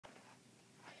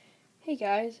Hey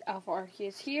guys, Alpha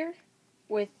Arceus here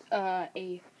with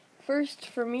a first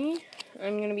for me.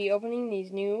 I'm going to be opening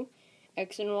these new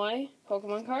X and Y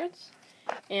Pokemon cards,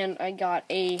 and I got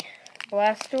a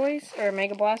Blastoise, or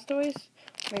Mega Blastoise,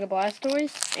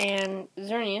 and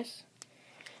Xerneas.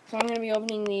 So I'm going to be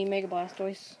opening the Mega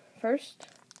Blastoise first.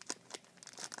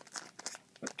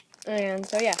 And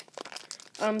so yeah.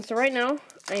 So right now,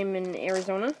 I'm in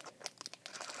Arizona.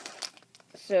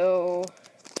 So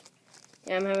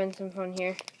yeah, I'm having some fun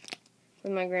here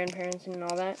with my grandparents and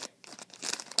all that.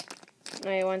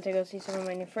 I went to go see some of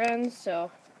my new friends,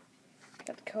 so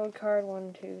got the code card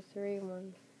 1, 2, 3,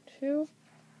 1, 2.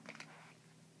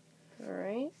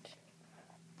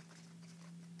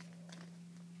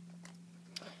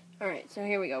 Alright, so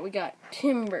here we go. We got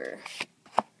Timber,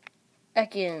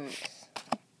 Ekans,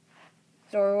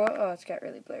 Zorua. Oh, it's got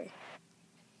really blurry.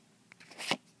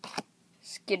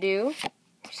 Skidoo,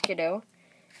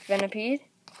 Venipede,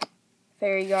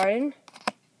 Fairy Garden,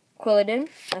 Quilladin,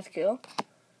 that's cool.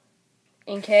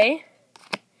 Inkay.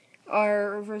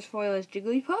 Our reverse foil is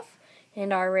Jigglypuff,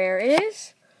 and our rare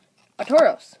is a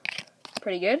Tauros.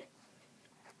 Pretty good.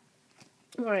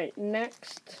 Alright,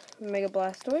 next, Mega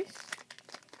Blastoise.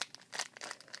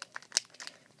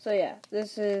 So yeah,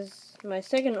 this is my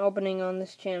second opening on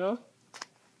this channel.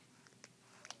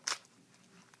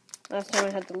 Last time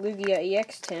I had the Lugia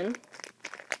EX tin.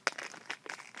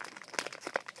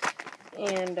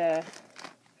 And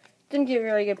didn't get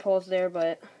really good pulls there,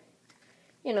 but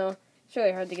you know, it's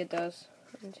really hard to get those.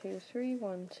 1, 2, 3,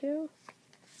 1, 2.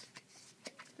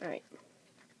 Alright.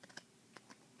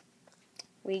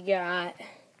 We got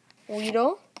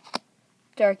Weedle,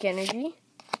 Dark Energy,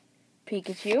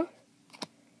 Pikachu,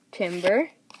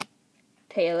 Timber,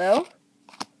 Tailo,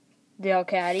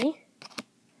 Delcatty,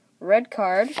 Red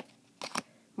Card,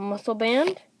 Muscle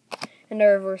Band, and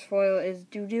our reverse foil is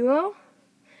Doduo,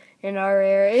 and our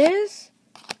rare is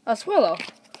a Swallow.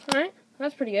 Alright,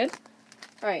 that's pretty good.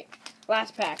 Alright,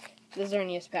 last pack, the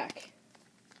Xerneas pack.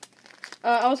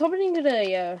 I was hoping to get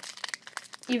a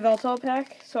Yveltal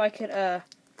pack so I could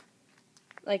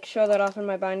like show that off in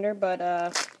my binder, but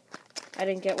I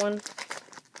didn't get one,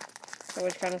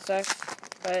 which kind of sucks.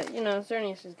 But you know,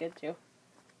 Xerneas is good too.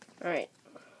 Alright.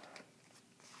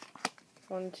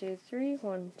 1, 2, 3,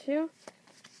 1, 2.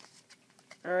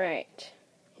 Alright.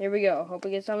 Here we go. Hope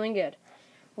we get something good.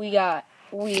 We got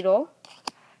Weedle,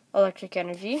 Electric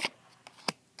Energy,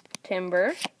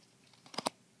 Timber,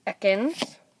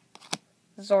 Ekans,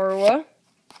 Zorua,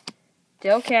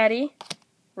 Delcatty,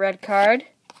 Red Card,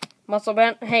 Muscle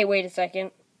Band. Hey, wait a second.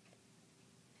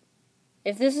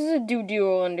 If this is a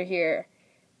Doduo under here,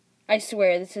 I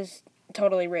swear this is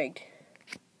totally rigged.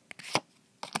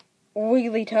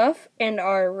 Wigglytuff, and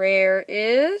our rare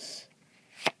is...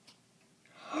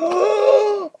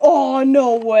 Oh,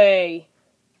 no way!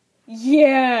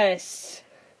 Yes!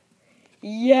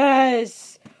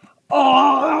 Yes!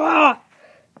 Oh!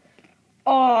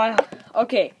 Oh!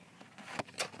 Okay.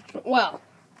 Well,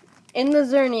 in the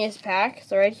Xerneas pack,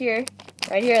 so right here,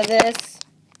 this,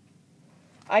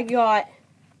 I got...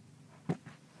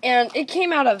 And it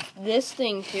came out of this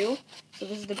thing, too. So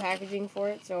this is the packaging for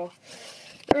it, so...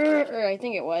 Or I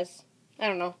think it was. I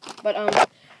don't know. But,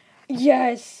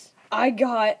 yes! I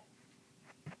got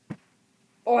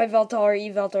Yveltal or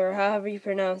Yveltal, or however you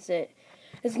pronounce it.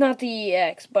 It's not the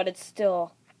EX, but it's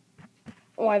still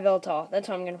Yveltal. That's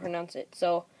how I'm going to pronounce it.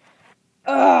 So,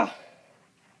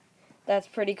 that's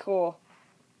pretty cool.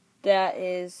 That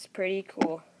is pretty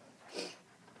cool.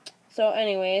 So,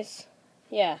 anyways,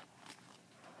 yeah.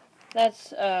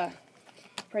 That's,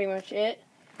 pretty much it.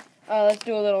 Let's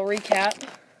do a little recap.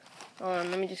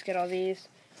 Let me just get all these.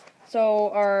 So,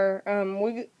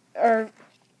 our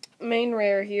main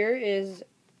rare here is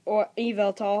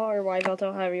Yveltal, or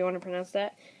Yveltal, however you want to pronounce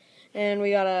that. And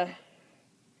we got a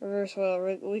reverse foil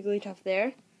Wigglytuff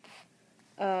there.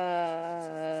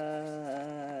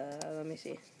 Let me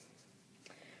see.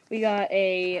 We got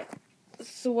a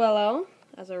Swallow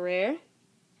as a rare.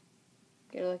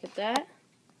 Get a look at that.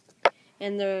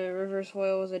 And the reverse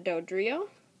foil was a Dodrio.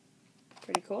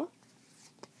 Pretty cool.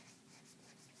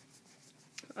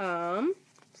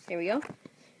 Here we go.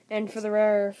 And for the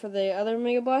rare for the other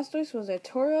Mega Blastoise was a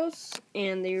Tauros,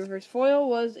 and the reverse foil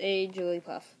was a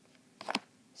Jigglypuff.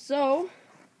 So,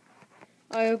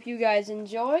 I hope you guys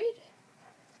enjoyed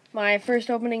my first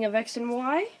opening of X and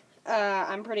Y.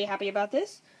 I'm pretty happy about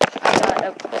this.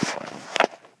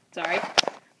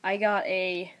 I got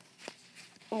a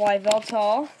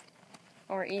Yveltal,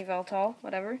 or Yveltal,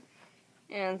 whatever.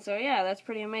 And so, yeah, that's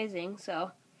pretty amazing.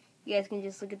 So, you guys can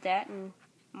just look at that and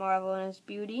marvel in its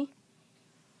beauty.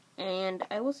 And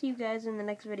I will see you guys in the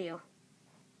next video.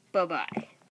 Bye-bye.